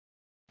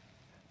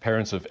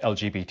Parents of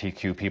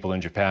LGBTQ people in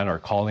Japan are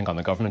calling on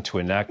the government to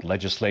enact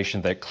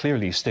legislation that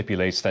clearly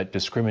stipulates that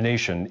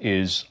discrimination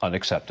is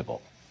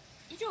unacceptable.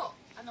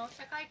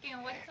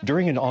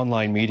 During an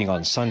online meeting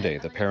on Sunday,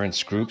 the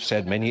parents' group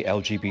said many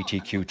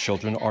LGBTQ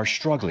children are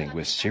struggling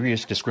with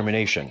serious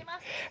discrimination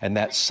and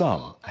that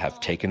some have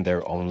taken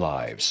their own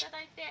lives.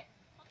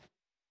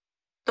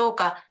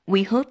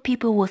 We hope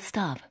people will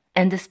stop,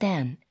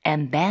 understand,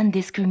 and ban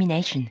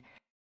discrimination.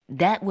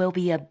 That will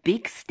be a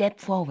big step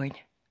forward.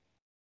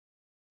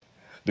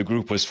 The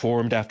group was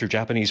formed after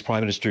Japanese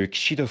Prime Minister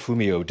Kishida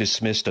Fumio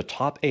dismissed a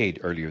top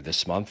aide earlier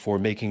this month for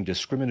making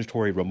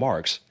discriminatory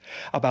remarks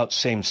about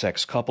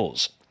same-sex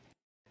couples.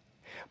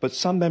 But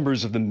some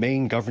members of the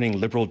main governing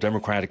Liberal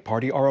Democratic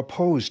Party are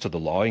opposed to the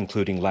law,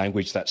 including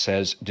language that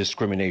says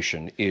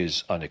discrimination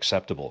is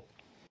unacceptable.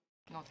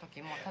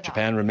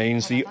 Japan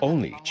remains the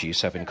only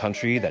G7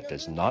 country that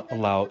does not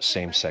allow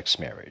same-sex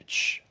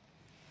marriage.